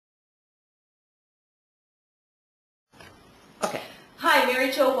Mary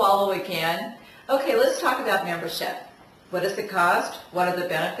Jo Wallow again. Okay, let's talk about membership. What does it cost? What are the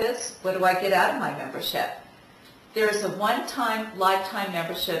benefits? What do I get out of my membership? There is a one-time lifetime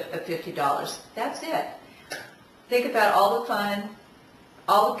membership of $50. That's it. Think about all the fun,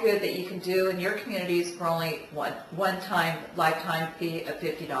 all the good that you can do in your communities for only one-time lifetime fee of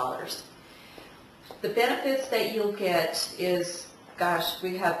 $50. The benefits that you'll get is, gosh,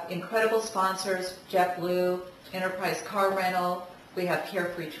 we have incredible sponsors, JetBlue, Enterprise Car Rental, we have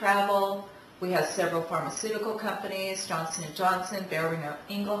Carefree Travel, we have several pharmaceutical companies, Johnson & Johnson, Boehringer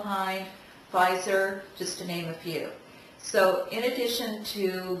Ingelheim, Pfizer, just to name a few. So in addition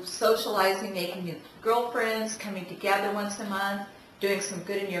to socializing, making new girlfriends, coming together once a month, doing some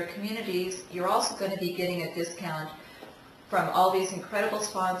good in your communities, you're also going to be getting a discount from all these incredible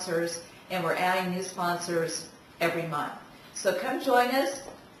sponsors, and we're adding new sponsors every month. So come join us.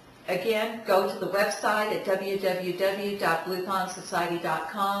 Again, go to the website at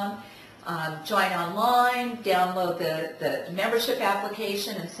www.bluethonsociety.com. Join online, download the membership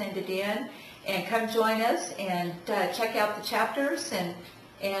application and send it in, and come join us and check out the chapters and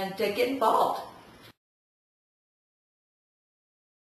get involved.